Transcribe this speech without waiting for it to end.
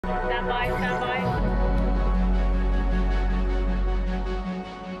Stand by.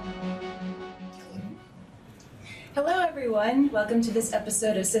 Hello everyone, welcome to this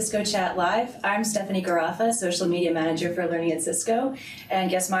episode of Cisco Chat Live. I'm Stephanie Garaffa, Social Media Manager for Learning at Cisco,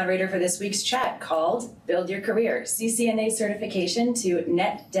 and guest moderator for this week's chat called Build Your Career, CCNA Certification to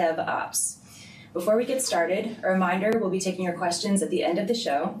NetDevOps. Before we get started, a reminder, we'll be taking your questions at the end of the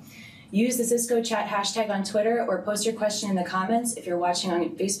show. Use the Cisco Chat hashtag on Twitter or post your question in the comments if you're watching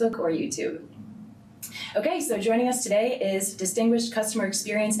on Facebook or YouTube. Okay, so joining us today is Distinguished Customer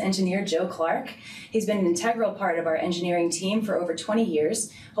Experience Engineer Joe Clarke. He's been an integral part of our engineering team for over 20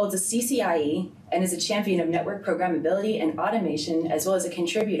 years, holds a CCIE, and is a champion of network programmability and automation, as well as a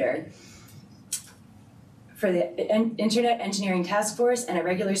contributor for the Internet Engineering Task Force and a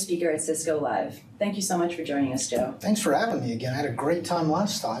regular speaker at Cisco Live. Thank you so much for joining us, Joe. Thanks for having me again. I had a great time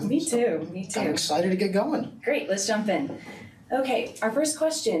last time. Me too, me too. I'm excited to get going. Great, let's jump in. Okay, our first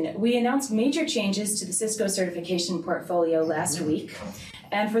question. We announced major changes to the Cisco certification portfolio last week.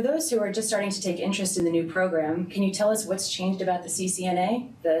 And for those who are just starting to take interest in the new program, can you tell us what's changed about the CCNA,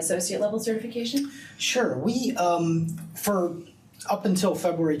 the associate level certification? Sure. We, for up until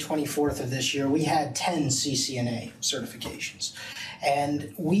February 24th of this year, we had 10 CCNA certifications.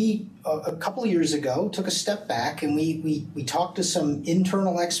 And we, a couple of years ago, took a step back and we talked to some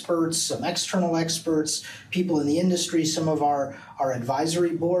internal experts, some external experts, people in the industry, some of our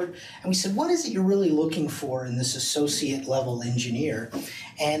advisory board, and we said, what is it you're really looking for in this associate level engineer?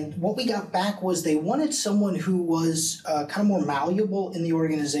 And what we got back was they wanted someone who was kind of more malleable in the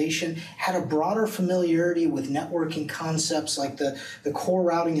organization, had a broader familiarity with networking concepts like the core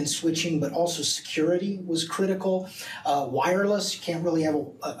routing and switching, but also security was critical. Wireless, you can't really have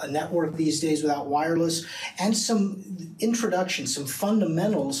a network these days without wireless, and some introduction, some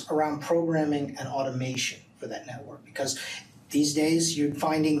fundamentals around programming and automation for that network, because these days, you're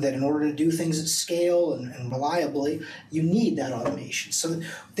finding that in order to do things at scale and reliably, you need that automation. So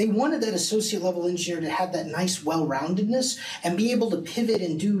they wanted that associate level engineer to have that nice well-roundedness and be able to pivot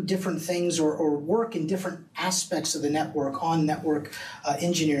and do different things or work in different aspects of the network on network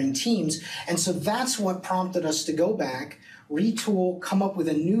engineering teams. And so that's what prompted us to go back, retool, come up with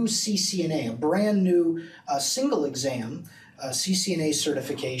a new CCNA, a brand new single exam CCNA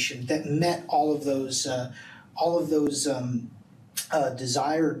certification that met all of those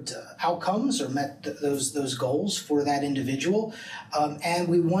desired outcomes or met those goals for that individual, and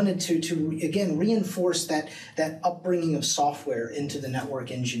we wanted to again reinforce that upbringing of software into the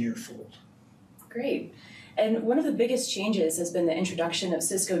network engineer fold. Great. And one of the biggest changes has been the introduction of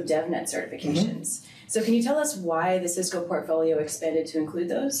Cisco DevNet certifications. So can you tell us why the Cisco portfolio expanded to include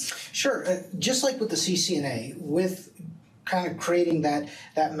those? Sure. Just like with the CCNA, with kind of creating that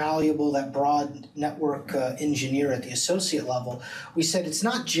malleable, that broad network engineer at the associate level, we said it's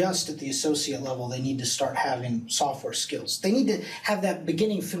not just at the associate level they need to start having software skills. They need to have that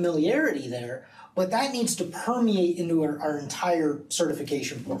beginning familiarity there, but that needs to permeate into our entire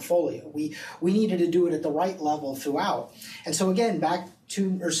certification portfolio. We needed to do it at the right level throughout. And so again, back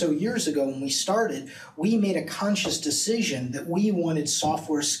 2 or so years ago when we started, we made a conscious decision that we wanted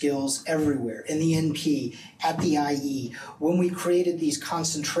software skills everywhere, in the NP, at the IE. When we created these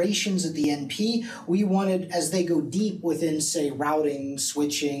concentrations at the NP, we wanted, as they go deep within, say, routing,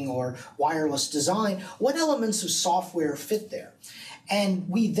 switching, or wireless design, what elements of software fit there? And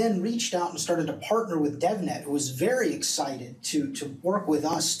we then reached out and started to partner with DevNet, who was very excited to work with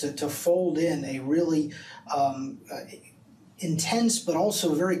us to fold in a really intense but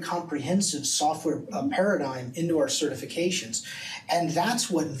also very comprehensive software paradigm into our certifications. And that's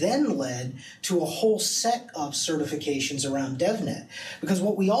what then led to a whole set of certifications around DevNet. Because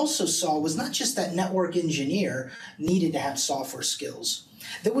what we also saw was not just that network engineer needed to have software skills.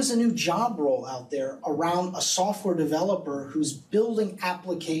 There was a new job role out there around a software developer who's building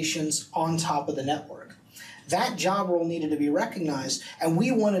applications on top of the network. That job role needed to be recognized, and we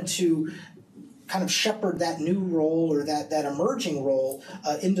wanted to kind of shepherd that new role or that emerging role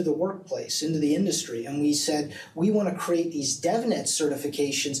into the workplace, into the industry. And we said, we want to create these DevNet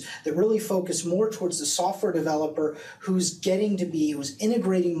certifications that really focus more towards the software developer who's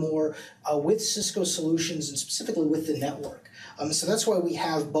integrating more with Cisco solutions and specifically with the network. So that's why we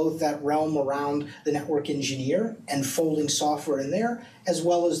have both that realm around the network engineer and folding software in there, as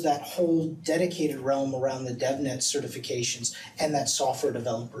well as that whole dedicated realm around the DevNet certifications and that software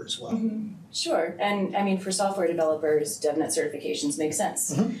developer as well. Mm-hmm. Sure, and I mean for software developers, DevNet certifications make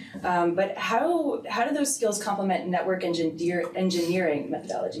sense. Mm-hmm. But how do those skills complement network engineering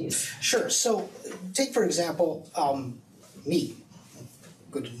methodologies? Sure, so take for example, me,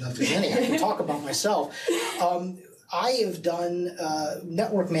 good enough as any, I can talk about myself. I have done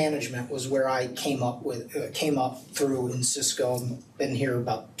network management was where I came up through in Cisco. I've been here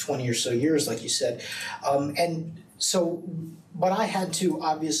about 20 or so years, like you said, and so. But I had to,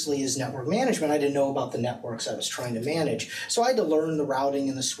 obviously, as network management, I didn't know about the networks I was trying to manage. So I had to learn the routing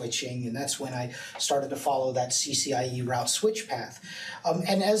and the switching, and that's when I started to follow that CCIE route switch path.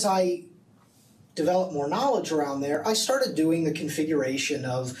 And as I developed more knowledge around there, I started doing the configuration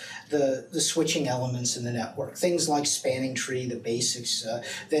of the switching elements in the network, things like spanning tree, the basics,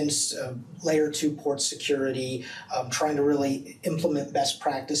 then layer 2 port security, trying to really implement best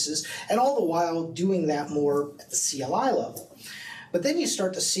practices, and all the while doing that more at the CLI level. But then you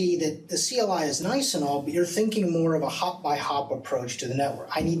start to see that the CLI is nice and all, but you're thinking more of a hop-by-hop approach to the network.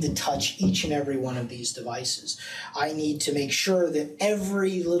 I need to touch each and every one of these devices. I need to make sure that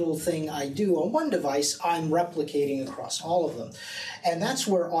every little thing I do on one device, I'm replicating across all of them. And that's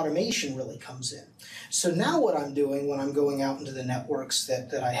where automation really comes in. So now what I'm doing when I'm going out into the networks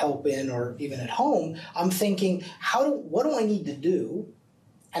that I help in or even at home, I'm thinking, what do I need to do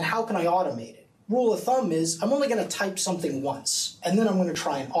and how can I automate it? Rule of thumb is I'm only going to type something once, and then I'm going to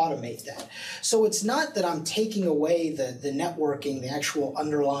try and automate that. So it's not that I'm taking away the networking, the actual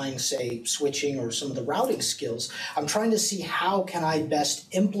underlying, say, switching or some of the routing skills. I'm trying to see how can I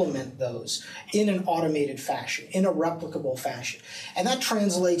best implement those in an automated fashion, in a replicable fashion. And that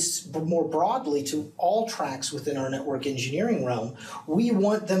translates more broadly to all tracks within our network engineering realm. We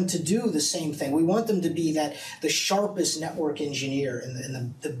want them to do the same thing. We want them to be the sharpest network engineer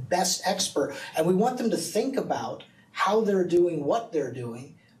and the best expert. And we want them to think about how they're doing what they're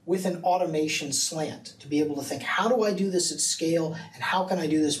doing with an automation slant, to be able to think, how do I do this at scale and how can I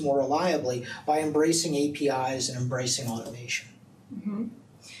do this more reliably by embracing APIs and embracing automation. Mm-hmm.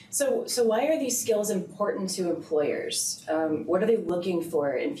 So why are these skills important to employers? What are they looking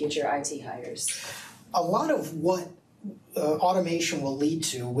for in future IT hires? A lot of what automation will lead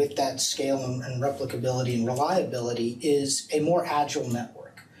to with that scale and replicability and reliability is a more agile network.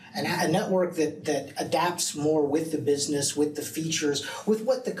 A network that adapts more with the business, with the features, with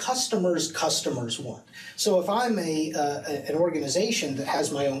what the customers want. So if I'm an organization that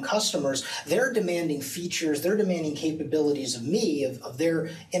has my own customers, they're demanding features, they're demanding capabilities of me, of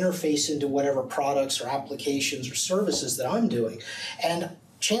their interface into whatever products or applications or services that I'm doing. And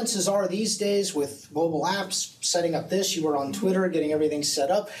chances are these days with mobile apps, setting up this, you were on Twitter, getting everything set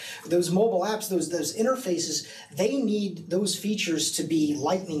up. Those mobile apps, those interfaces, they need those features to be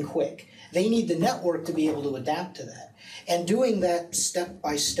lightning quick. They need the network to be able to adapt to that. And doing that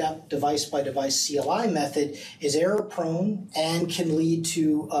step-by-step, device-by-device CLI method is error-prone and can lead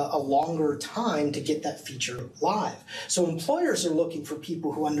to a longer time to get that feature live. So employers are looking for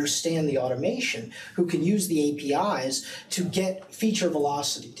people who understand the automation, who can use the APIs to get feature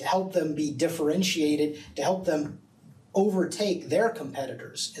velocity, to help them be differentiated, to help them overtake their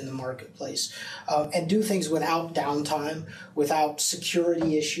competitors in the marketplace, and do things without downtime, without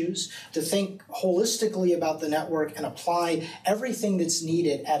security issues, to think holistically about the network and apply everything that's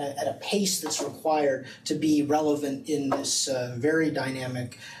needed at a pace that's required to be relevant in this very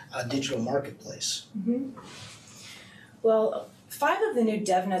dynamic digital marketplace. Mm-hmm. Well, 5 of the new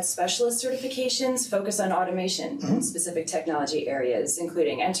DevNet specialist certifications focus on automation in specific technology areas,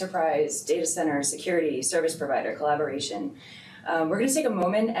 including enterprise, data center, security, service provider, collaboration. We're going to take a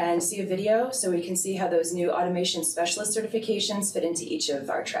moment and see a video so we can see how those new automation specialist certifications fit into each of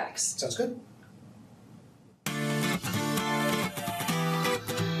our tracks. Sounds good.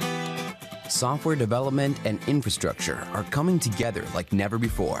 Software development and infrastructure are coming together like never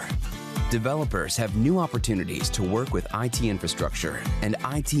before. Developers have new opportunities to work with IT infrastructure, and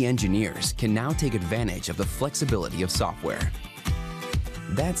IT engineers can now take advantage of the flexibility of software.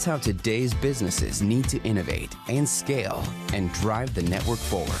 That's how today's businesses need to innovate and scale and drive the network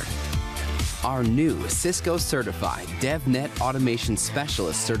forward. Our new Cisco Certified DevNet Automation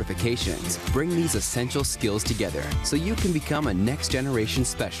Specialist certifications bring these essential skills together so you can become a next-generation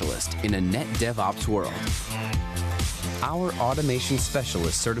specialist in a NetDevOps world. Our Automation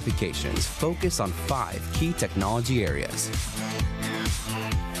Specialist certifications focus on 5 key technology areas.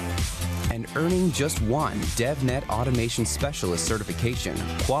 And earning just one DevNet Automation Specialist certification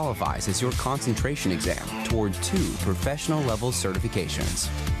qualifies as your concentration exam toward 2 professional-level certifications.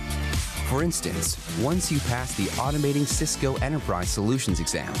 For instance, once you pass the Automating Cisco Enterprise Solutions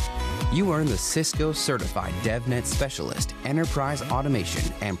exam, you earn the Cisco Certified DevNet Specialist Enterprise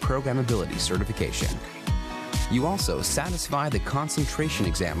Automation and Programmability certification. You also satisfy the concentration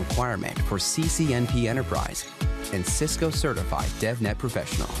exam requirement for CCNP Enterprise and Cisco Certified DevNet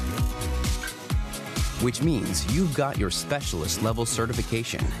Professional. which means you've got your specialist level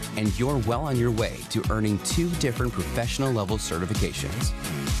certification and you're well on your way to earning 2 different professional level certifications.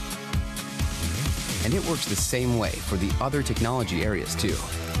 And it works the same way for the other technology areas too.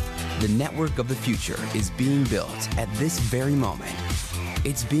 The network of the future is being built at this very moment.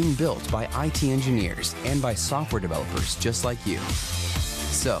 It's being built by IT engineers and by software developers just like you.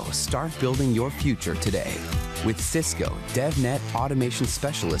 So start building your future today with Cisco DevNet Automation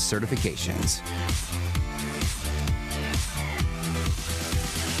Specialist certifications.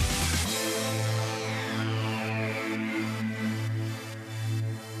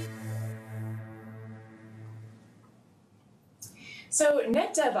 So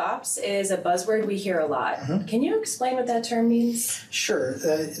NetDevOps is a buzzword we hear a lot. Can you explain what that term means? Sure.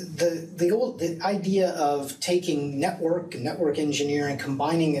 The idea of taking network and network engineering,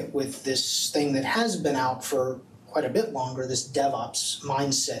 combining it with this thing that has been out for quite a bit longer, this DevOps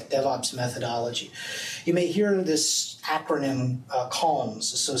mindset, DevOps methodology. You may hear this acronym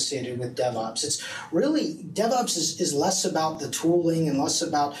CALMS associated with DevOps. It's really, DevOps is less about the tooling and less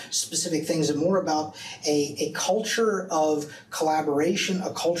about specific things and more about a culture of collaboration,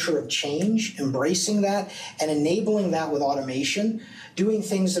 a culture of change, embracing that and enabling that with automation, doing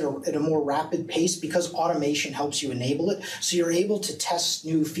things that are at a more rapid pace because automation helps you enable it. So you're able to test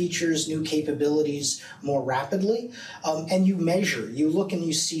new features, new capabilities more rapidly, and you measure, you look and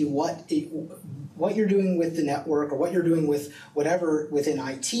you see what you're doing with the network or what you're doing with whatever within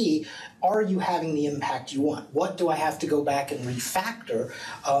IT. Are you having the impact you want? What do I have to go back and refactor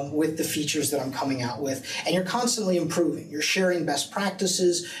with the features that I'm coming out with? And you're constantly improving. You're sharing best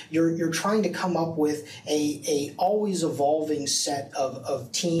practices. You're trying to come up with a always evolving set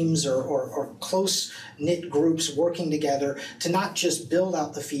of teams or close-knit groups working together to not just build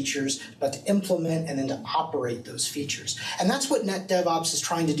out the features, but to implement and then to operate those features. And that's what NetDevOps is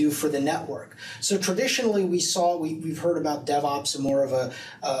trying to do for the network. So traditionally we've heard about DevOps and more of a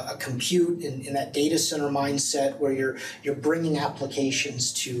compute in that data center mindset where you're bringing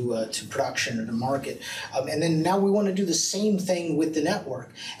applications to production or to market. And then now we want to do the same thing with the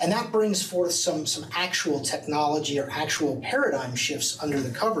network. And that brings forth some actual technology or actual paradigm shifts under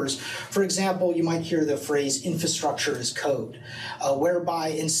the covers. For example, you might hear the phrase infrastructure as code, whereby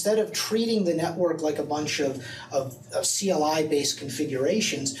instead of treating the network like a bunch of CLI-based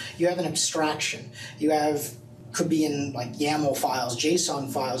configurations, you have an abstraction. You have could be in like YAML files,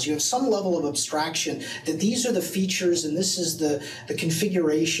 JSON files. You have some level of abstraction that these are the features and this is the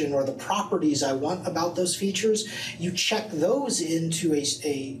configuration or the properties I want about those features. You check those into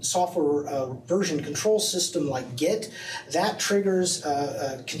a software version control system like Git. That triggers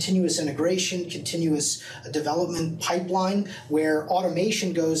a continuous integration, continuous development pipeline where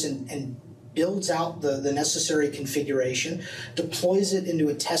automation goes and builds out the necessary configuration, deploys it into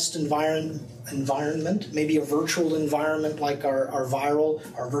a test environment, maybe a virtual environment like our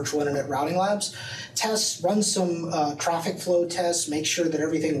virtual internet routing labs, tests, run some traffic flow tests, make sure that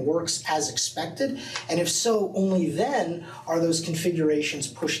everything works as expected, and if so, only then are those configurations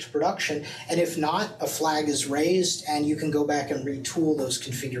pushed to production, and if not, a flag is raised and you can go back and retool those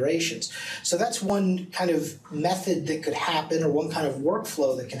configurations. So that's one kind of method that could happen, or one kind of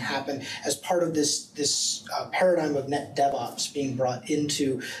workflow that can happen as part of this paradigm of NetDevOps being brought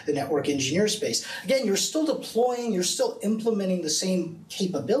into the network engineer space. Again, you're still deploying, you're still implementing the same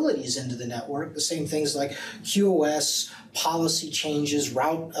capabilities into the network, the same things like QoS, policy changes,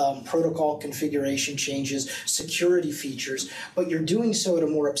 route protocol configuration changes, security features, but you're doing so at a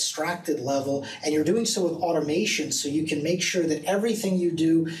more abstracted level, and you're doing so with automation so you can make sure that everything you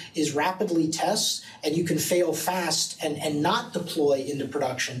do is rapidly test and you can fail fast and not deploy into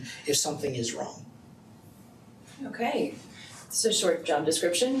production if something is wrong. Okay, it's a short job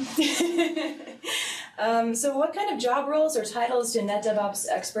description. So what kind of job roles or titles do NetDevOps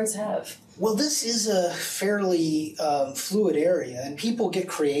experts have? Well, this is a fairly fluid area, and people get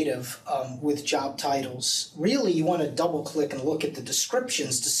creative with job titles. Really, you want to double-click and look at the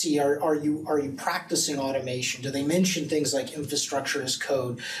descriptions to see are you practicing automation? Do they mention things like infrastructure as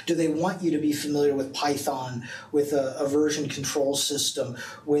code? Do they want you to be familiar with Python, with a version control system,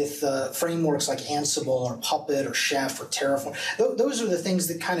 with frameworks like Ansible or Puppet or Chef or Terraform? Those are the things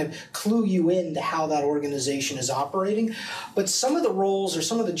that kind of clue you in to how that organization is operating. But some of the roles or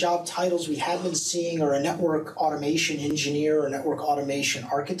some of the job titles skills we have been seeing are a network automation engineer or network automation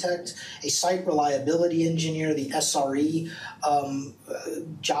architect, a site reliability engineer, the SRE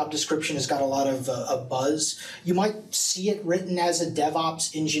job description has got a lot of buzz. You might see it written as a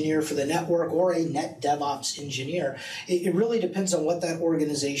DevOps engineer for the network or a NetDevOps engineer. It really depends on what that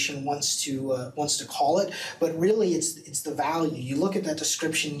organization wants to call it, but really it's the value. You look at that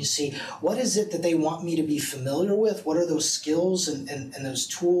description, you see what is it that they want me to be familiar with, what are those skills and those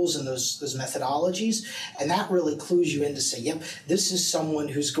tools and those methodologies, and that really clues you in to say, yep, this is someone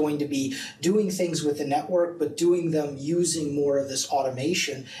who's going to be doing things with the network, but doing them using more of this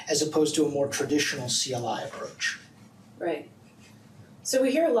automation as opposed to a more traditional CLI approach. Right. So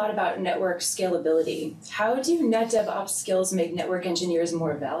we hear a lot about network scalability. How do NetDevOps skills make network engineers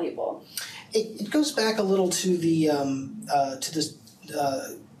more valuable? It goes back a little to the this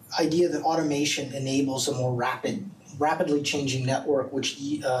idea that automation enables a more rapidly changing network, which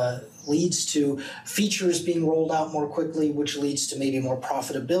leads to features being rolled out more quickly, which leads to maybe more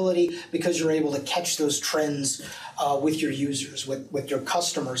profitability because you're able to catch those trends with your users, with your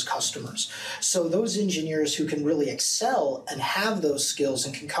customers' customers. So those engineers who can really excel and have those skills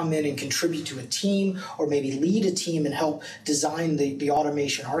and can come in and contribute to a team or maybe lead a team and help design the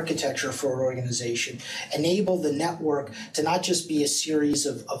automation architecture for an organization, enable the network to not just be a series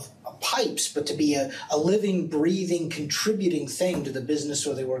of pipes, but to be a living, breathing, contributing thing to the business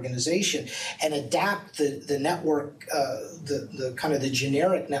or the organization, and adapt the network, the kind of the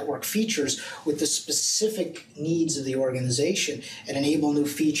generic network features with the specific needs of the organization, and enable new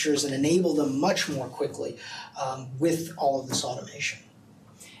features and enable them much more quickly with all of this automation.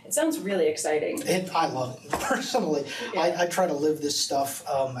 It sounds really exciting. I love it. Personally, Yeah. I try to live this stuff.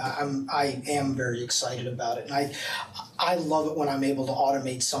 I am very excited about it. And I love it when I'm able to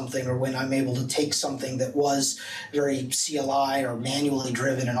automate something, or when I'm able to take something that was very CLI or manually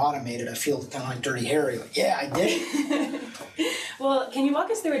driven and automate it. I feel kind of like Dirty Harry. Like, yeah, I did it. Well, can you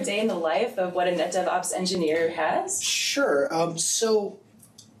walk us through a day in the life of what a NetDevOps engineer has? Sure. So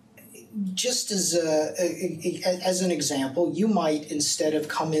just as an example, you might, instead of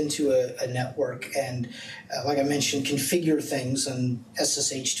come into a network and, like I mentioned, configure things and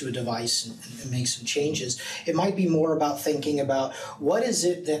SSH to a device and make some changes, it might be more about thinking about what is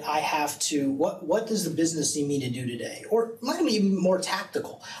it that I have to, what does the business need me to do today? Or it might be more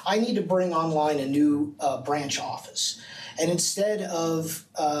tactical. I need to bring online a new branch office. And instead of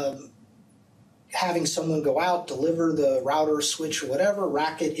having someone go out, deliver the router, switch, or whatever,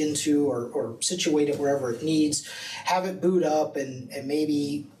 rack it into or situate it wherever it needs, have it boot up, and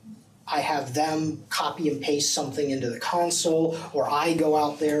maybe I have them copy and paste something into the console, or I go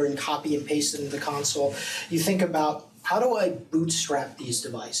out there and copy and paste it into the console. You think about, how do I bootstrap these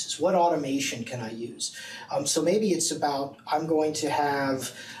devices? What automation can I use? So maybe it's about, I'm going to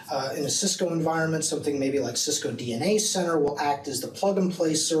have, in a Cisco environment, something maybe like Cisco DNA Center will act as the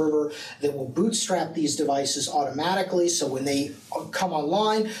plug-and-play server that will bootstrap these devices automatically. So when they come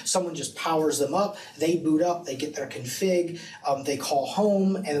online, someone just powers them up, they boot up, they get their config, they call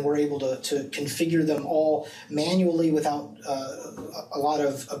home, and we're able to configure them all manually without a lot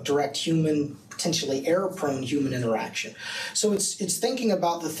of direct human, potentially error-prone human interaction. So it's thinking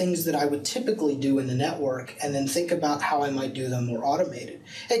about the things that I would typically do in the network, and then think about how I might do them more automated.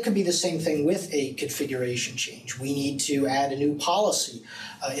 It could be the same thing with a configuration change. We need to add a new policy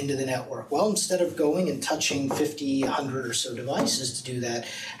into the network. Well, instead of going and touching 50, 100 or so devices to do that,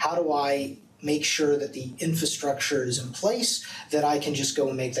 how do I make sure that the infrastructure is in place, that I can just go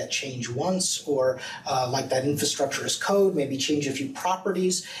and make that change once, or like that infrastructure as code, maybe change a few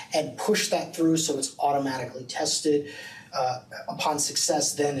properties and push that through so it's automatically tested. Upon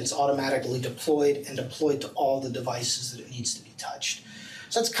success, then it's automatically deployed and deployed to all the devices that it needs to be touched.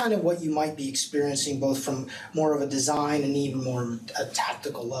 So that's kind of what you might be experiencing, both from more of a design and even more a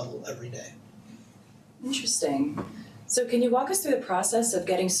tactical level every day. Interesting. So can you walk us through the process of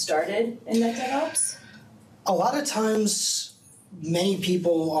getting started in NetDevOps? A lot of times, many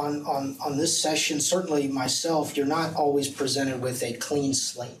people on this session, certainly myself, you're not always presented with a clean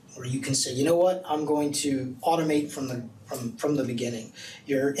slate where you can say, you know what, I'm going to automate from the beginning.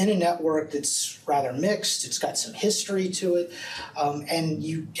 You're in a network that's rather mixed, it's got some history to it, and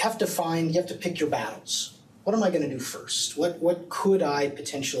you have to pick your battles. What am I going to do first? What could I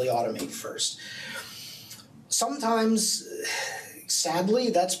potentially automate first? Sometimes, sadly,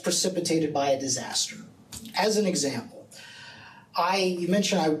 that's precipitated by a disaster. As an example, you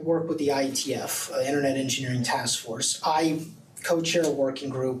mentioned I work with the IETF, Internet Engineering Task Force. I co-chair a working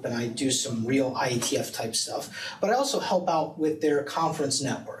group, and I do some real IETF type stuff, but I also help out with their conference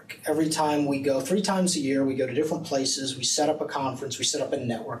network. Every time we go, 3 times a year, we go to different places, we set up a conference, we set up a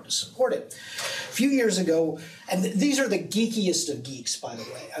network to support it. A few years ago, and these are the geekiest of geeks, by the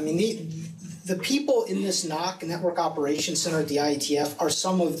way. I mean, the people in this NOC, Network Operations Center at the IETF, are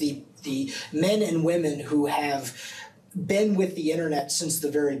some of the men and women who have been with the internet since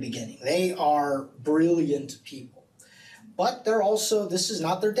the very beginning. They are brilliant people. But they're also, this is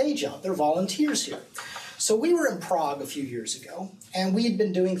not their day job, they're volunteers here. So we were in Prague a few years ago, and we had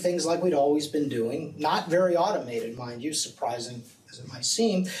been doing things like we'd always been doing, not very automated, mind you, surprising as it might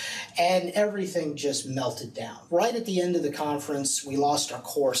seem, and everything just melted down. Right at the end of the conference, we lost our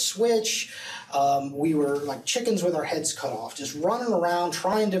core switch. We were like chickens with our heads cut off, just running around,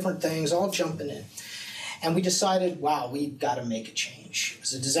 trying different things, all jumping in. And we decided, wow, we've got to make a change. It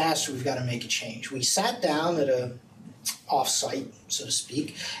was a disaster, we've got to make a change. We sat down at a off-site, so to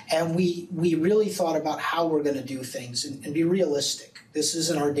speak, and we really thought about how we're going to do things and be realistic. This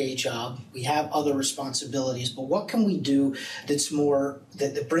isn't our day job. We have other responsibilities, but what can we do that's more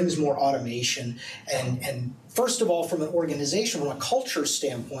that brings more automation and first of all, from an organization, from a culture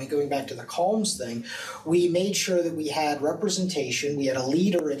standpoint, going back to the Calms thing, we made sure that we had representation, we had a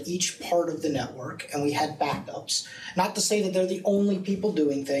leader at each part of the network, and we had backups. Not to say that they're the only people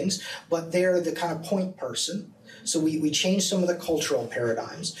doing things, but they're the kind of point person. So we changed some of the cultural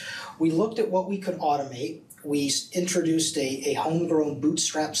paradigms. We looked at what we could automate. We introduced a homegrown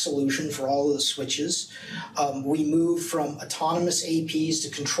bootstrap solution for all of the switches. We moved from autonomous APs to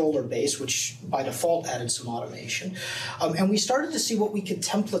controller-based, which by default added some automation. And we started to see what we could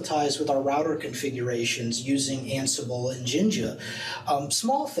templatize with our router configurations using Ansible and Jinja.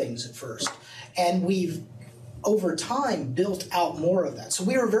 Small things at first. And we've over time, built out more of that. So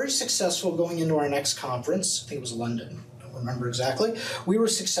we were very successful going into our next conference. I think it was London. I don't remember exactly. We were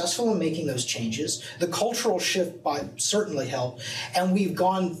successful in making those changes. The cultural shift certainly helped. And we've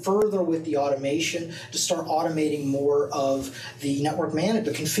gone further with the automation to start automating more of the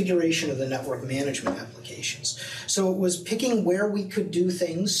the configuration of the network management applications. So it was picking where we could do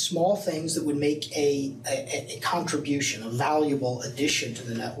things, small things that would make a contribution, a valuable addition to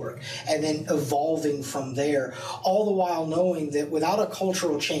the network, and then evolving from there, all the while knowing that without a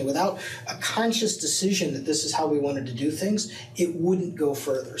cultural change, without a conscious decision that this is how we wanted to do things, it wouldn't go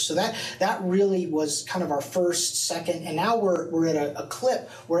further. So that really was kind of our first, second, and now we're at a clip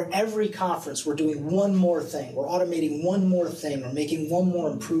where every conference we're doing one more thing, we're automating one more thing, we're making one more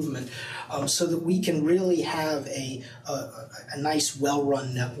improvement, so that we can really have a nice,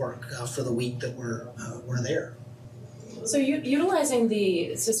 well-run network for the week that we're there. So utilizing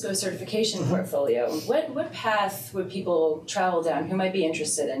the Cisco certification portfolio, what path would people travel down who might be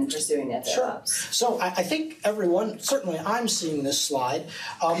interested in pursuing NetDevOps? Sure. So I think everyone, certainly I'm seeing this slide.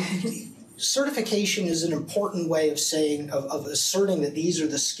 Certification is an important way of saying, of asserting that these are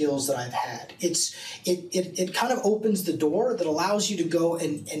the skills that I've had. It kind of opens the door that allows you to go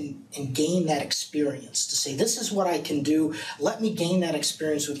and gain that experience, to say, this is what I can do, let me gain that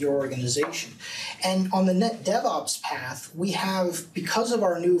experience with your organization. And on the NetDevOps path, we have, because of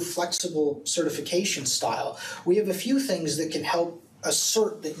our new flexible certification style, we have a few things that can help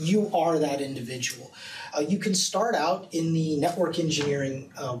assert that you are that individual. You can start out in the network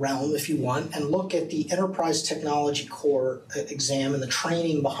engineering realm if you want and look at the Enterprise Technology Core exam and the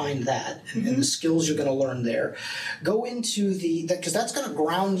training behind that and the skills you're going to learn there. Go into because that's going to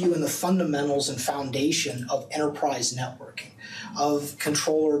ground you in the fundamentals and foundation of enterprise networking, of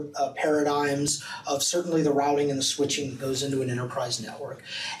controller paradigms, of certainly the routing and the switching that goes into an enterprise network.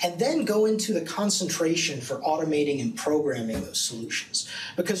 And then go into the concentration for automating and programming those solutions.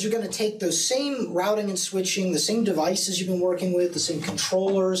 Because you're going to take those same routing and switching, the same devices you've been working with, the same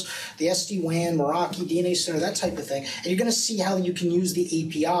controllers, the SD-WAN, Meraki, DNA Center, that type of thing, and you're going to see how you can use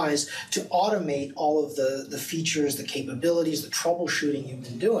the APIs to automate all of the features, the capabilities, the troubleshooting you've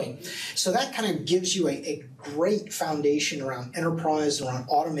been doing. So that kind of gives you a great foundation around enterprise, around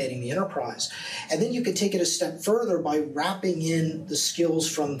automating the enterprise. And then you could take it a step further by wrapping in the skills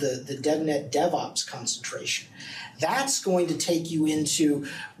from the DevNet DevOps concentration. That's going to take you into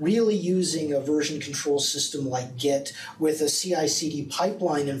really using a version control system like Git with a CI/CD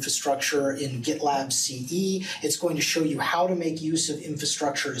pipeline infrastructure in GitLab CE. It's going to show you how to make use of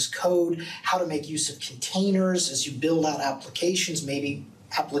infrastructure as code, how to make use of containers as you build out applications, maybe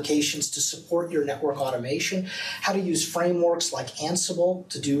applications to support your network automation, how to use frameworks like Ansible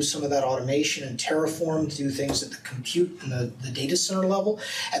to do some of that automation, and Terraform to do things at the compute and the data center level.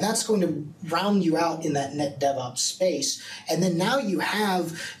 And that's going to round you out in that NetDevOps space. And then now you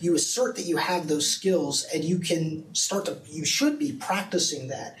assert that you have those skills, and you should be practicing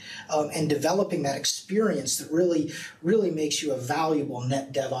that and developing that experience that really makes you a valuable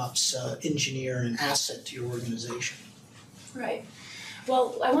NetDevOps engineer and asset to your organization. Right.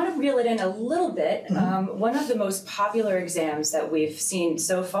 Well, I want to reel it in a little bit. One of the most popular exams that we've seen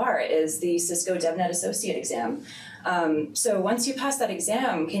so far is the Cisco DevNet Associate exam. So once you pass that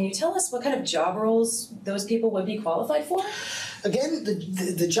exam, can you tell us what kind of job roles those people would be qualified for? Again,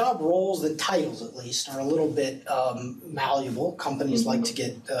 the job roles, the titles at least, are a little bit malleable. Companies like to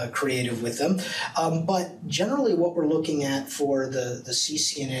get creative with them. But generally what we're looking at for the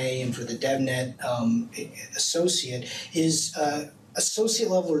CCNA and for the DevNet Associate is associate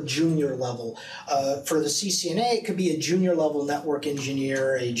level or junior level. For the CCNA, it could be a junior level network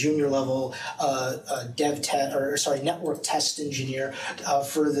engineer, a junior level network test engineer.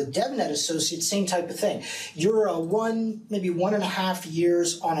 For the DevNet Associate, same type of thing. You're maybe 1.5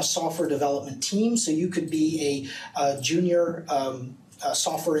 years on a software development team, so you could be a junior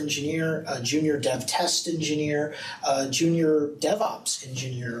software engineer, a junior dev test engineer, a junior DevOps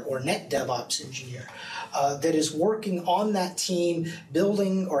engineer, or NetDevOps engineer that is working on that team,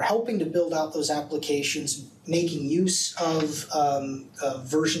 building or helping to build out those applications, making use of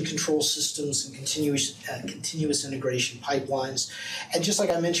version control systems and continuous integration pipelines. And just like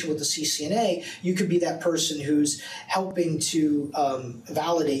I mentioned with the CCNA, you could be that person who's helping to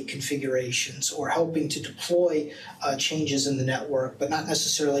validate configurations or helping to deploy changes in the network, but not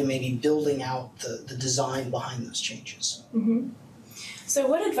necessarily maybe building out the design behind those changes. Mm-hmm. So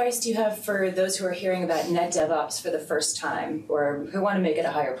what advice do you have for those who are hearing about NetDevOps for the first time or who want to make it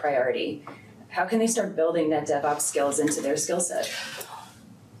a higher priority? How can they start building NetDevOps skills into their skill set?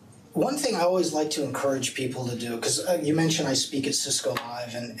 One thing I always like to encourage people to do, because you mentioned I speak at Cisco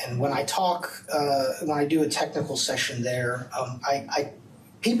Live, and when I talk, when I do a technical session there,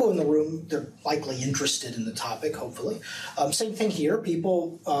 people in the room, they're likely interested in the topic, hopefully. Same thing here.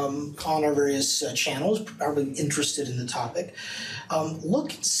 People on our various channels are probably interested in the topic.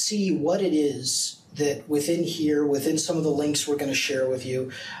 Look and see what it is that within some of the links we're going to share with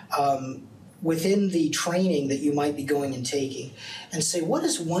you, within the training that you might be going and taking, and say, what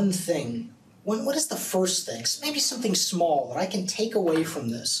is one thing, what is the first thing, maybe something small that I can take away from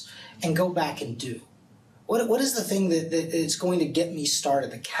this and go back and do? What is the thing that is going to get me started,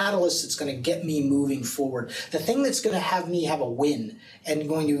 the catalyst that's going to get me moving forward, the thing that's going to have me have a win and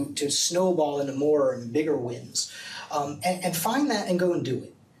going to snowball into more and bigger wins? And find that and go and do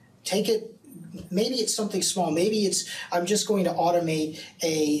it. Take it. Maybe it's something small. Maybe it's I'm just going to automate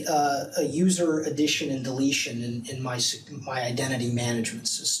a user addition and deletion in my identity management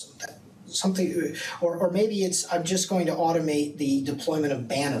system. Something, or maybe it's I'm just going to automate the deployment of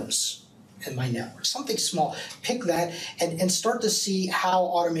banners in my network. Something small. Pick that and start to see how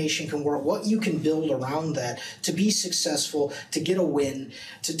automation can work, what you can build around that to be successful, to get a win,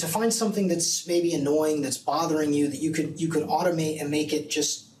 to find something that's maybe annoying, that's bothering you, that you could automate and make it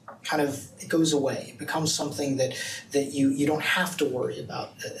just kind of, it goes away. It becomes something that you don't have to worry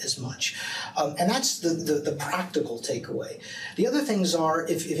about as much. And that's the practical takeaway. The other things are,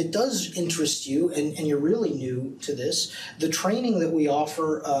 if it does interest you and you're really new to this, the training that we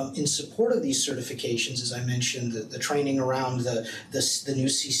offer in support of these certifications, as I mentioned, the training around the new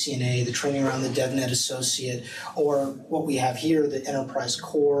CCNA, the training around the DevNet Associate, or what we have here, the Enterprise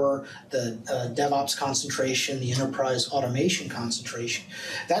Core, the DevOps concentration, the Enterprise Automation concentration.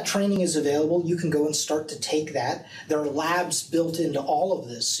 That training is available. You can go and start to take that. There are labs built into all of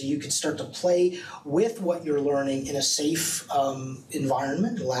this, so you can start to play with what you're learning in a safe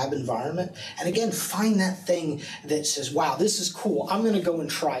environment, lab environment. And again, find that thing that says, wow, this is cool. I'm going to go and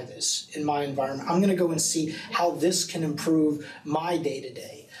try this in my environment. I'm going to go and see how this can improve my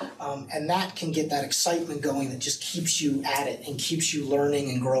day-to-day. And that can get that excitement going that just keeps you at it and keeps you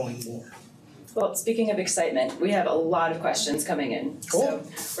learning and growing more. Well, speaking of excitement, we have a lot of questions coming in. Cool.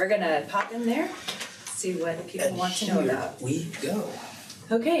 So we're going to pop in there, see what people want to know about. We go.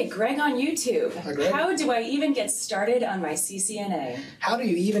 Okay, Greg on YouTube. Hi, Greg. How do I even get started on my CCNA? How do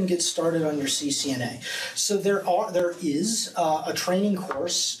you even get started on your CCNA? So there is a training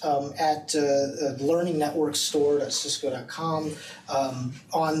course at Learning Network Store.cisco.com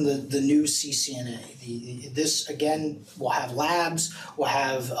on the new CCNA. This again will have labs, will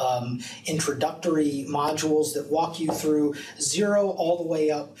have introductory modules that walk you through 0 all the way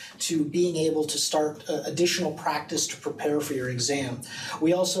up to being able to start additional practice to prepare for your exam.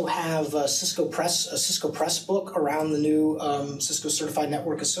 We also have a Cisco Press book around the new Cisco Certified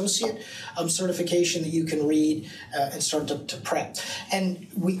Network Associate certification that you can read and start to prep. And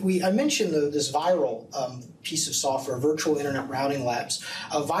I mentioned this Viral piece of software, Virtual Internet Routing Labs.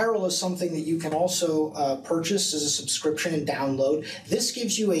 Viral is something that you can also purchase as a subscription and download. This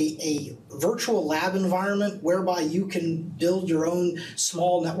gives you a virtual lab environment whereby you can build your own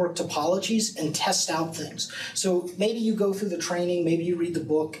small network topologies and test out things. So maybe you go through the training, maybe you read the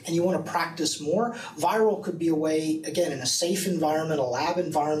book, and you want to practice more. Viral could be a way, again, in a safe environment, a lab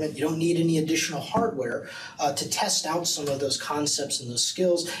environment, you don't need any additional hardware to test out some of those concepts and those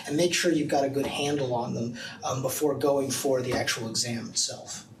skills and make sure you've got a good handle on them before going for the actual exam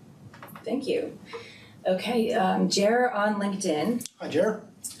itself. Thank you. Okay, Jer on LinkedIn. Hi, Jer.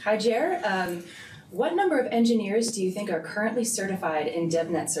 Hi, Jer. What number of engineers do you think are currently certified in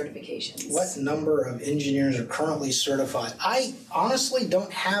DevNet certifications? What number of engineers are currently certified? I honestly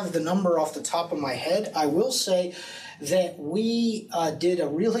don't have the number off the top of my head. I will say that we did a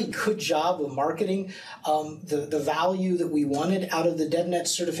really good job of marketing the value that we wanted out of the DevNet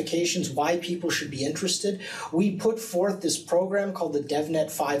certifications, why people should be interested. We put forth this program called the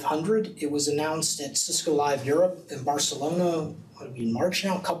DevNet 500. It was announced at Cisco Live Europe in Barcelona, in March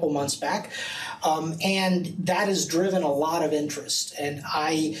now, a couple months back. And that has driven a lot of interest. And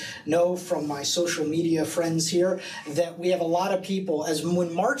I know from my social media friends here that we have a lot of people, as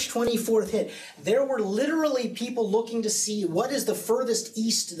when March 24th hit, there were literally people looking to see what is the furthest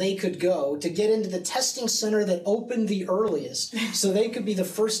east they could go to get into the testing center that opened the earliest so they could be the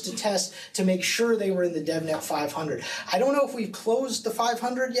first to test to make sure they were in the DevNet 500. I don't know if we've closed the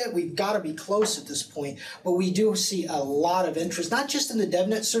 500 yet. We've got to be close at this point, but we do see a lot of interest, not just in the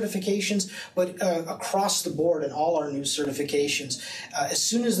DevNet certifications, but across the board in all our new certifications. As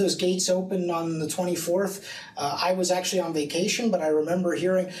soon as those gates opened on the 24th, I was actually on vacation, but I remember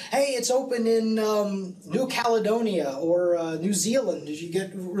hearing, hey, it's open in New Caledonia or New Zealand. Did you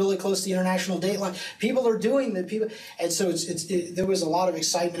get really close to the international date line? People are doing that. And so there was a lot of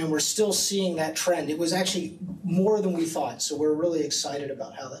excitement, and we're still seeing that trend. It was actually more than we thought, so we're really excited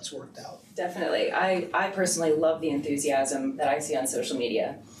about how that's worked out. Definitely. I personally love the enthusiasm that I see on social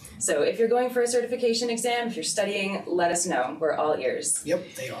media. So if you're going for a certification exam, if you're studying, let us know. We're all ears.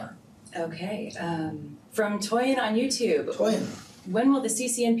 Yep, they are. Okay. From Toyin on YouTube. Toyin. When will the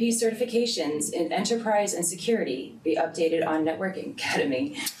CCNP certifications in enterprise and security be updated on Networking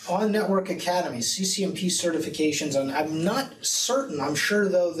Academy? On Network Academy, CCNP certifications, I'm not certain. I'm sure,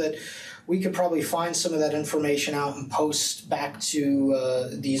 though, that we could probably find some of that information out and post back to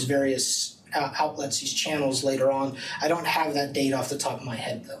these various outlets, these channels later on. I don't have that date off the top of my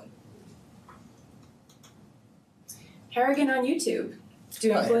head, though. Harrigan on YouTube.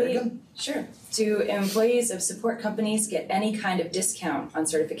 Do employees of support companies get any kind of discount on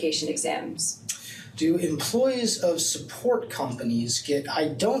certification exams? Do employees of support companies get?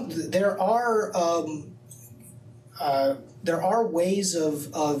 There are ways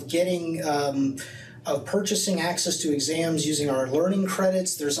of getting of purchasing access to exams using our learning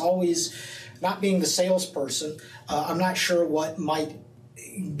credits. There's always, not being the salesperson, I'm not sure what might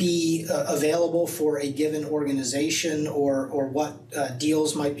be available for a given organization or what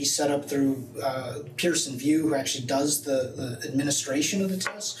deals might be set up through Pearson VUE, who actually does the administration of the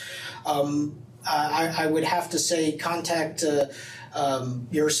tests. I would have to say contact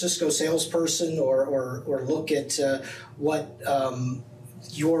your Cisco salesperson or look at what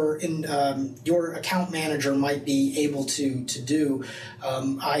your account manager might be able to do.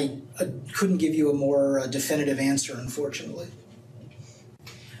 I couldn't give you a more definitive answer, unfortunately.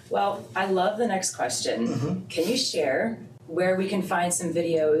 Well, I love the next question. Mm-hmm. Can you share where we can find some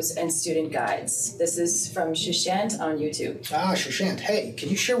videos and student guides? This is from Shashant on YouTube. Shashant, hey, can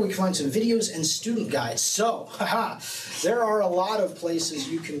you share where we can find some videos and student guides? So, there are a lot of places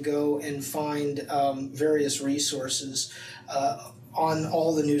you can go and find various resources on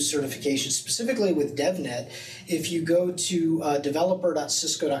all the new certifications, specifically with DevNet. If you go to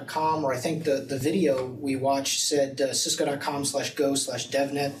developer.cisco.com, or I think the video we watched said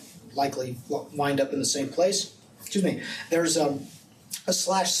cisco.com/go/devnet, likely wind up in the same place. Excuse me. There's a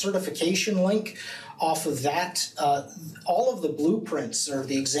 /certification link. Off of that, all of the blueprints or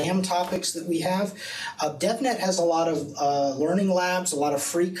the exam topics that we have, DevNet has a lot of learning labs, a lot of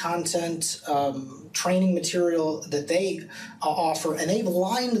free content, training material that they offer, and they've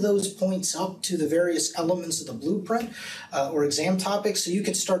lined those points up to the various elements of the blueprint or exam topics, so you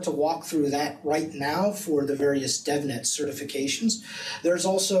can start to walk through that right now for the various DevNet certifications. There's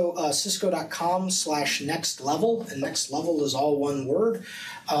also cisco.com/nextlevel, and next level is all one word,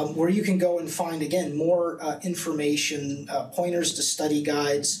 where you can go and find, again, more information, pointers to study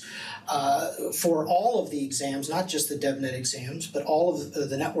guides for all of the exams, not just the DevNet exams, but all of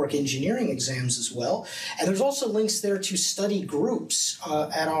the network engineering exams as well. And there's also links there to study groups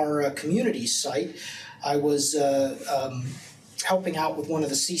at our community site. I was helping out with one of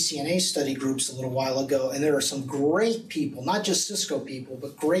the CCNA study groups a little while ago, and there are some great people, not just Cisco people,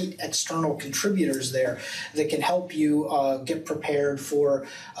 but great external contributors there that can help you get prepared for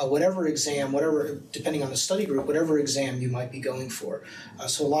whatever exam, depending on the study group, whatever exam you might be going for.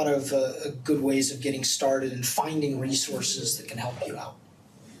 So a lot of good ways of getting started and finding resources that can help you out.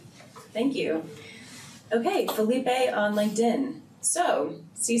 Thank you. Okay, Felipe on LinkedIn. So,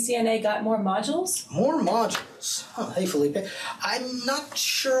 CCNA got more modules? More modules. Hey, Felipe. I'm not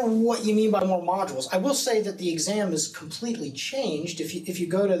sure what you mean by more modules. I will say that the exam is completely changed. If you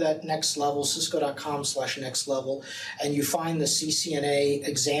go to that next level, cisco.com/nextlevel, and you find the CCNA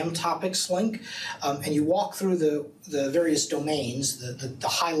exam topics link, and you walk through the various domains, the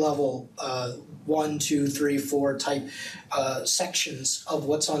high-level 1, 2, 3, 4 type sections of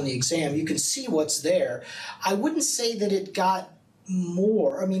what's on the exam, you can see what's there. I wouldn't say that it got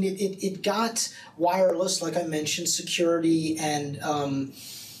more. I mean, it got wireless, like I mentioned, security and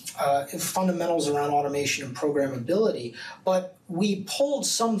fundamentals around automation and programmability, but we pulled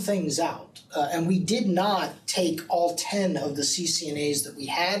some things out, and we did not take all 10 of the CCNAs that we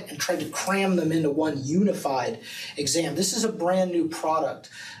had and tried to cram them into one unified exam. This is a brand new product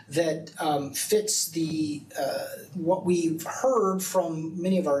that fits the what we've heard from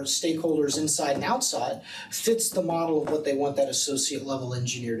many of our stakeholders inside and outside, fits the model of what they want that associate level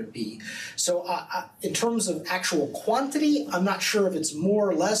engineer to be. So in terms of actual quantity, I'm not sure if it's more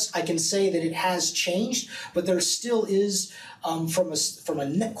or less. I can say that it has changed, but there still is, from a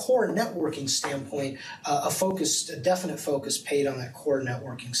core networking standpoint, a definite focus paid on that core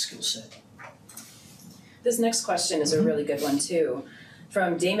networking skill set. This next question is a really good one too.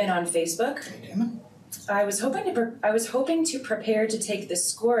 From Damon on Facebook. Hey, Damon. I was hoping to prepare to take the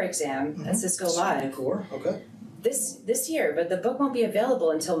SCORE exam at Cisco Live Core, okay. this year, but the book won't be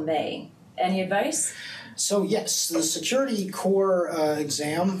available until May. Any advice? So yes, the security core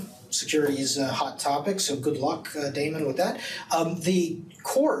exam. Security is a hot topic, so good luck, Damon, with that. The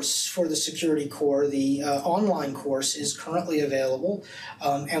course for the security core, the online course, is currently available,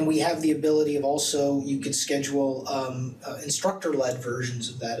 and we have the ability of also, you could schedule instructor-led versions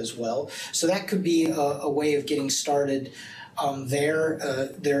of that as well. So that could be a way of getting started.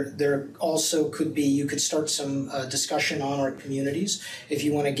 There also could be, you could start some discussion on our communities if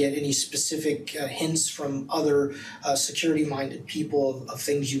you want to get any specific hints from other security-minded people of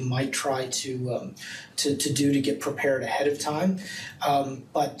things you might try to do to get prepared ahead of time.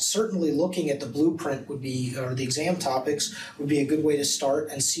 But certainly looking at the blueprint would be, or the exam topics, would be a good way to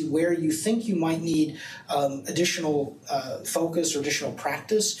start and see where you think you might need additional focus or additional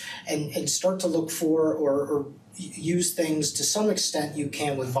practice, and start to look for or use things to some extent you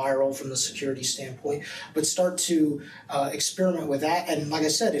can with viral from the security standpoint, but start to experiment with that. And like I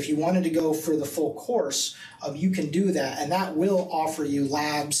said, if you wanted to go for the full course, you can do that, and that will offer you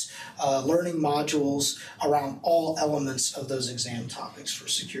labs, learning modules around all elements of those exam topics for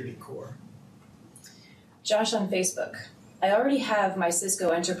security core. Josh on Facebook. I already have my Cisco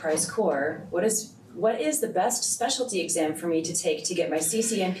Enterprise Core. What is the best specialty exam for me to take to get my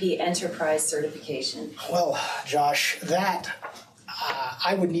CCNP Enterprise certification? Well, Josh, that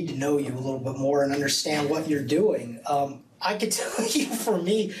I would need to know you a little bit more and understand what you're doing. I could tell you for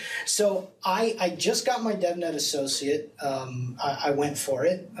me, so I just got my DevNet associate. I went for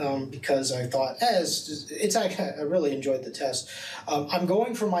it because I thought, I really enjoyed the test. I'm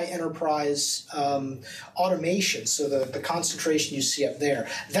going for my enterprise automation, so the concentration you see up there,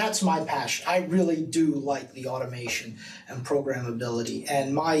 that's my passion. I really do like the automation and programmability,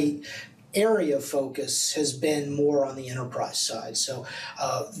 and my area of focus has been more on the enterprise side. So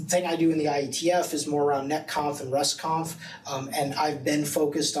the thing I do in the IETF is more around NetConf and RESTConf, and I've been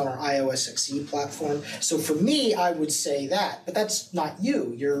focused on our iOS XE platform. So for me, I would say that, but that's not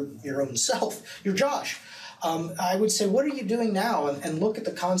you, you're your own self, you're Josh. I would say, what are you doing now? And look at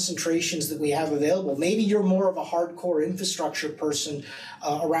the concentrations that we have available. Maybe you're more of a hardcore infrastructure person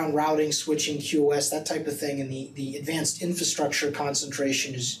around routing, switching, QoS, that type of thing, and the advanced infrastructure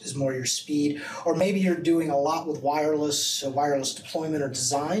concentration is more your speed. Or maybe you're doing a lot with wireless deployment or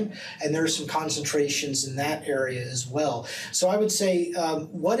design, and there are some concentrations in that area as well. So I would say,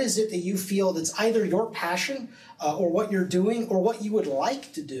 what is it that you feel that's either your passion or what you're doing or what you would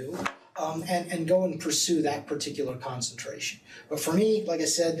like to do, and go and pursue that particular concentration. But for me, like I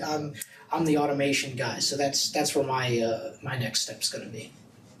said, I'm the automation guy, so that's where my next step's going to be.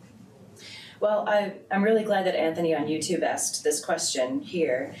 Well, I'm really glad that Anthony on YouTube asked this question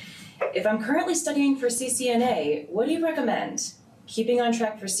here. If I'm currently studying for CCNA, what do you recommend? Keeping on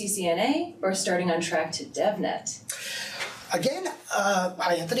track for CCNA or starting on track to DevNet? Again,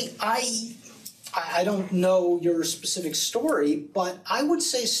 Hi Anthony, I don't know your specific story, but I would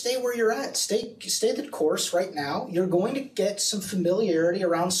say stay where you're at. Stay the course right now. You're going to get some familiarity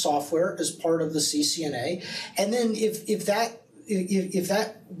around software as part of the CCNA, and then if that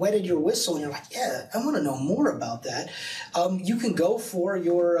wetted your whistle and you're like, yeah, I want to know more about that, you can go for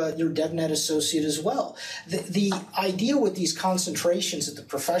your DevNet associate as well. The idea with these concentrations at the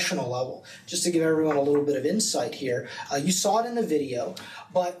professional level, just to give everyone a little bit of insight here, you saw it in the video,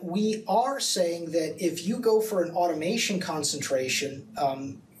 but we are saying that if you go for an automation concentration,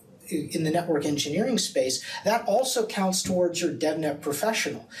 in the network engineering space, that also counts towards your DevNet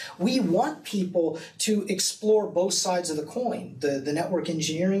professional. We want people to explore both sides of the coin, the network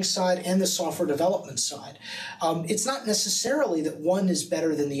engineering side and the software development side. It's not necessarily that one is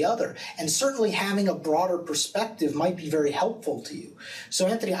better than the other, and certainly having a broader perspective might be very helpful to you. So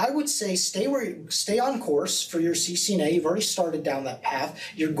Anthony, I would say stay on course for your CCNA. You've already started down that path.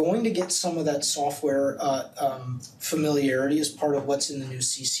 You're going to get some of that software familiarity as part of what's in the new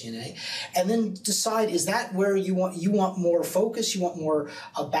CCNA. And then decide, is that where you want more focus, you want more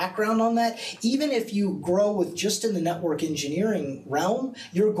background on that? Even if you grow with just in the network engineering realm,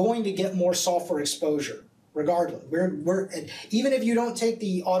 you're going to get more software exposure. Regardless, even if you don't take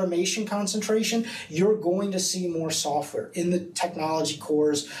the automation concentration, you're going to see more software in the technology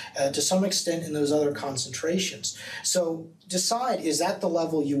cores, to some extent in those other concentrations. So decide, is that the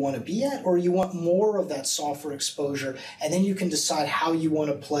level you want to be at, or you want more of that software exposure, and then you can decide how you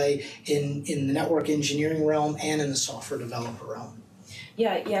want to play in the network engineering realm and in the software developer realm.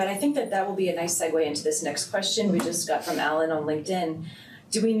 Yeah, and I think that will be a nice segue into this next question we just got from Alan on LinkedIn.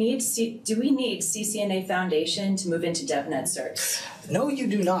 Do we need CCNA Foundation to move into DevNet certs? No, you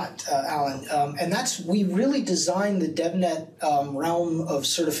do not, Alan. And we really designed the DevNet realm of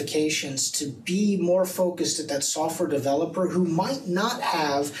certifications to be more focused at that software developer who might not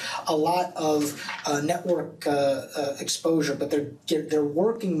have a lot of network exposure, but they're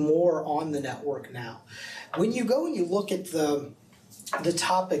working more on the network now. When you go and you look at the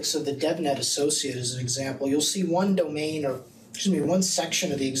topics of the DevNet Associate as an example, you'll see one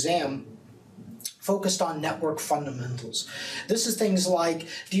section of the exam focused on network fundamentals. This is things like,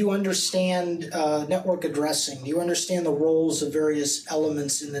 do you understand network addressing? Do you understand the roles of various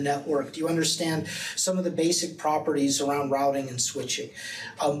elements in the network? Do you understand some of the basic properties around routing and switching?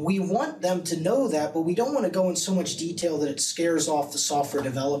 We want them to know that, but we don't want to go in so much detail that it scares off the software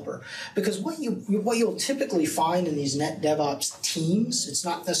developer. Because what you'll typically find in these NetDevOps teams, it's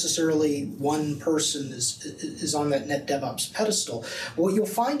not necessarily one person is on that NetDevOps pedestal. What you'll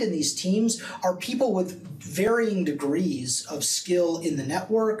find in these teams are people with varying degrees of skill in the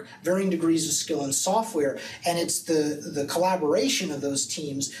network, varying degrees of skill in software, and it's the collaboration of those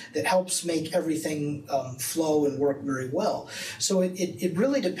teams that helps make everything flow and work very well. So it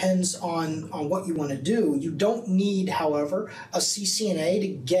really depends on what you want to do. You don't need, however, a CCNA to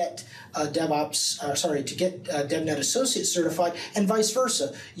get DevNet Associate certified, and vice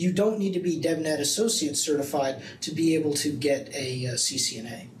versa. You don't need to be DevNet Associate certified to be able to get a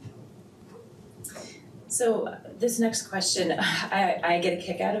CCNA. So this next question, I get a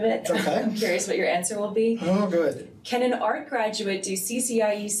kick out of it. Okay. I'm curious what your answer will be. Oh, good. Can an art graduate do a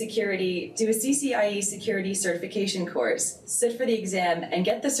CCIE security certification course, sit for the exam, and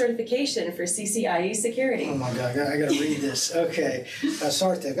get the certification for CCIE security? Oh my God, I gotta read this. Okay,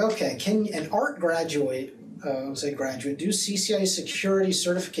 Sarthik. Okay, can an art graduate, do CCIE security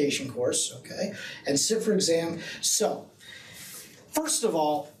certification course? Okay, and sit for exam. So, first of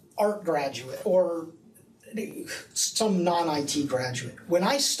all, art graduate or some non-IT graduate. When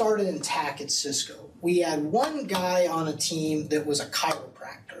I started in TAC at Cisco, we had one guy on a team that was a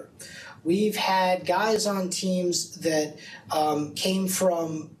chiropractor. We've had guys on teams that came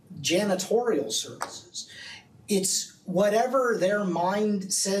from janitorial services. It's whatever their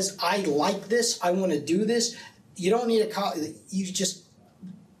mind says, I like this, I want to do this. You don't need a college.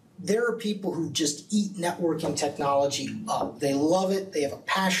 There are people who just eat networking technology up. They love it. They have a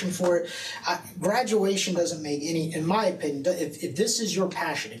passion for it. Graduation doesn't make any, in my opinion, if this is your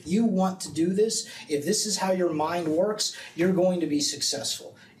passion, if you want to do this, if this is how your mind works, you're going to be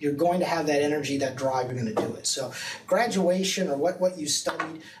successful. You're going to have that energy, that drive, you're going to do it. So graduation or what you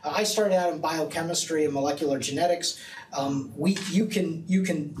studied, I started out in biochemistry and molecular genetics. You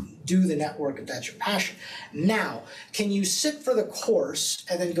can do the network if that's your passion. Now, can you sit for the course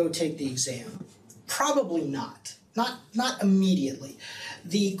and then go take the exam? Probably not. Not immediately.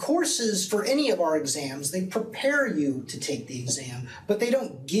 The courses for any of our exams, they prepare you to take the exam, but they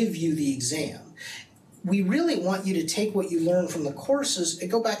don't give you the exam. We really want you to take what you learn from the courses and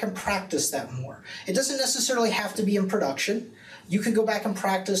go back and practice that more. It doesn't necessarily have to be in production. You can go back and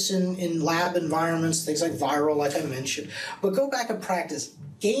practice in lab environments, things like viral, like I mentioned, but go back and practice,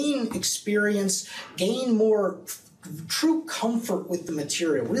 gain experience, gain more true comfort with the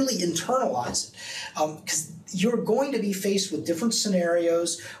material, really internalize it, because you're going to be faced with different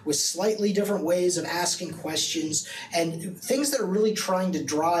scenarios, with slightly different ways of asking questions, and things that are really trying to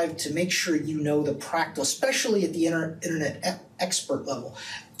drive to make sure you know the practical, especially at the internet expert level.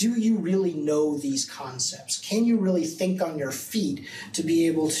 Do you really know these concepts? Can you really think on your feet to be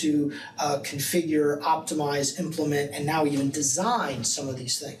able to configure, optimize, implement, and now even design some of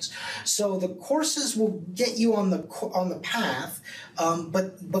these things? So the courses will get you on the path,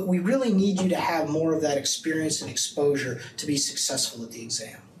 but we really need you to have more of that experience and exposure to be successful at the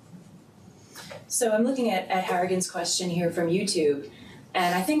exam. So I'm looking at Harrigan's question here from YouTube.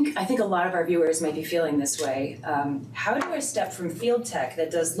 And I think a lot of our viewers might be feeling this way. How do I step from field tech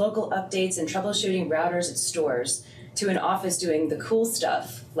that does local updates and troubleshooting routers at stores to an office doing the cool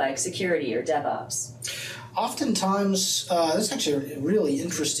stuff like security or DevOps? Oftentimes, that's actually a really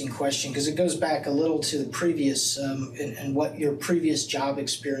interesting question because it goes back a little to the previous and what your previous job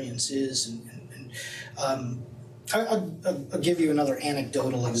experience is. I'll give you another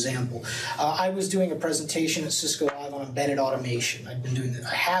anecdotal example. I was doing a presentation at Cisco Live on embedded automation.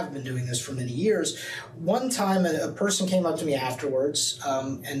 I have been doing this for many years. One time, a person came up to me afterwards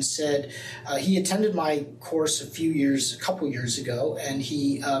and said he attended my course a couple years ago, and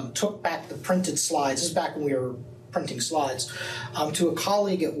he took back the printed slides. This is back when we were printing slides, to a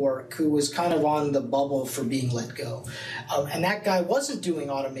colleague at work who was kind of on the bubble for being let go. And that guy wasn't doing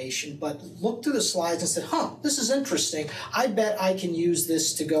automation, but looked through the slides and said, this is interesting. I bet I can use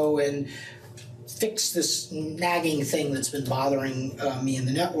this to go and fix this nagging thing that's been bothering me in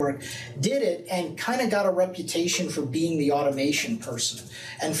the network. Did it and kind of got a reputation for being the automation person.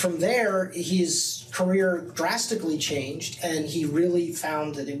 And from there, his career drastically changed, and he really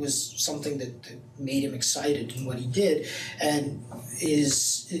found that it was something that made him excited in what he did, and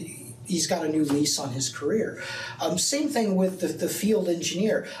he's got a new lease on his career. Same thing with the field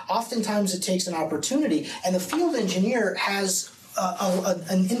engineer. Oftentimes it takes an opportunity, and the field engineer has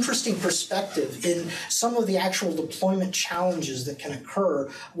an interesting perspective in some of the actual deployment challenges that can occur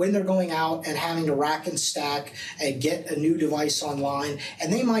when they're going out and having to rack and stack and get a new device online.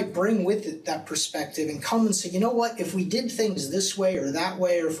 And they might bring with it that perspective and come and say, you know what, if we did things this way or that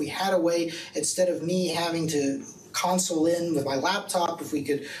way, or if we had a way, instead of me having to console in with my laptop, if we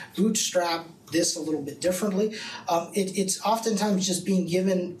could bootstrap this a little bit differently. It's oftentimes just being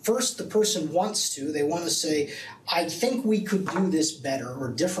given, first the person wants to, they want to say, I think we could do this better or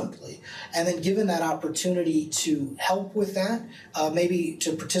differently, and then given that opportunity to help with that, maybe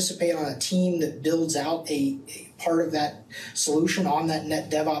to participate on a team that builds out a part of that solution on that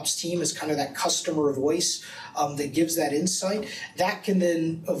NetDevOps team as kind of that customer voice that gives that insight, that can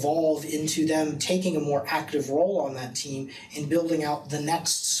then evolve into them taking a more active role on that team in building out the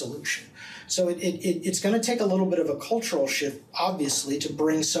next solution. So it's going to take a little bit of a cultural shift, obviously, to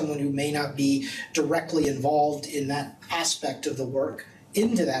bring someone who may not be directly involved in that aspect of the work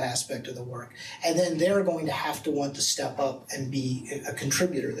into that aspect of the work. And then they're going to have to want to step up and be a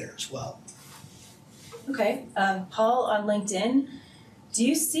contributor there as well. Okay. Paul on LinkedIn, do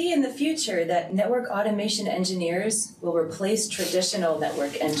you see in the future that network automation engineers will replace traditional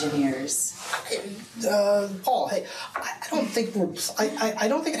network engineers? Paul, hey, I don't think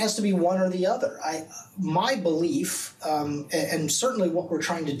it has to be one or the other. My belief, and certainly what we're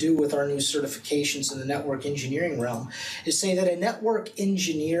trying to do with our new certifications in the network engineering realm, is say that a network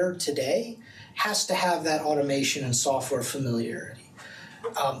engineer today has to have that automation and software familiarity.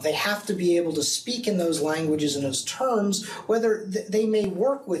 They have to be able to speak in those languages and those terms, whether they may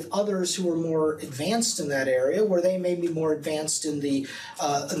work with others who are more advanced in that area, where they may be more advanced in the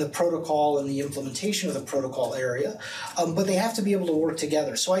protocol and the implementation of the protocol area, but they have to be able to work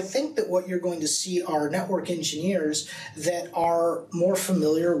together. So I think that what you're going to see are network engineers that are more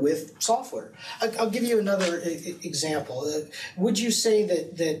familiar with software. I'll give you another example. Would you say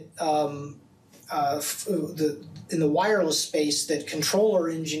that in the wireless space that controller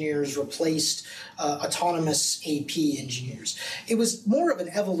engineers replaced autonomous AP engineers? It was more of an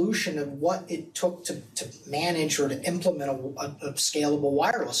evolution of what it took to manage or to implement a scalable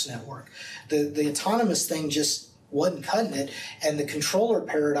wireless network. The autonomous thing just wasn't cutting it, and the controller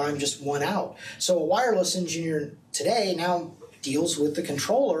paradigm just won out. So a wireless engineer today now deals with the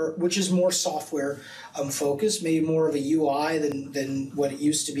controller, which is more software focused, maybe more of a UI than what it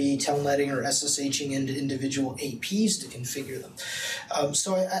used to be, telnetting or SSHing into individual APs to configure them.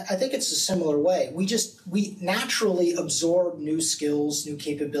 So I think it's a similar way. We naturally absorb new skills, new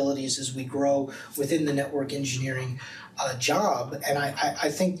capabilities as we grow within the network engineering job, and I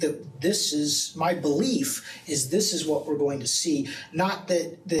think that this is, my belief is this is what we're going to see. Not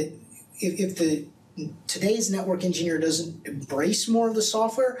that if today's network engineer doesn't embrace more of the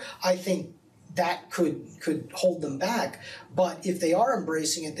software, I think that could hold them back. But if they are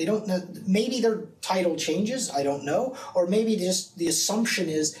embracing it, they don't know, maybe their title changes, I don't know, or maybe just the assumption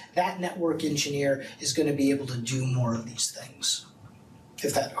is that network engineer is going to be able to do more of these things.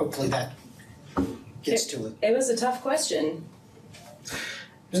 If that, hopefully that gets to it. It was a tough question.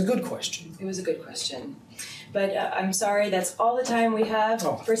 It was a good question. It was a good question. But I'm sorry, that's all the time we have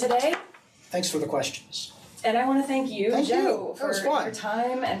for today. Thanks for the questions. And I want to thank you, Joe, for your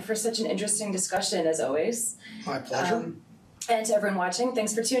time and for such an interesting discussion, as always. My pleasure. And to everyone watching,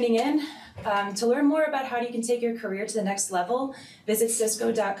 thanks for tuning in. To learn more about how you can take your career to the next level, visit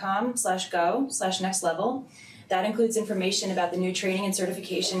cisco.com/go/next level. That includes information about the new training and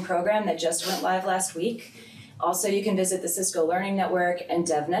certification program that just went live last week. Also, you can visit the Cisco Learning Network and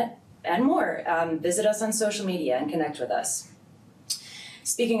DevNet and more. Visit us on social media and connect with us.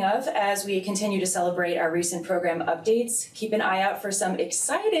 Speaking of, as we continue to celebrate our recent program updates, keep an eye out for some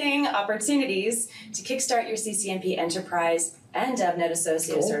exciting opportunities to kickstart your CCNP Enterprise and DevNet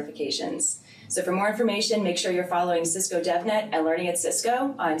Associate certifications. So for more information, make sure you're following Cisco DevNet and Learning at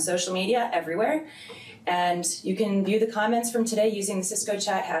Cisco on social media everywhere. And you can view the comments from today using the Cisco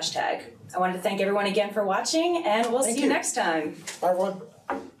Chat hashtag. I wanted to thank everyone again for watching, and we'll see you next time. Bye, everyone.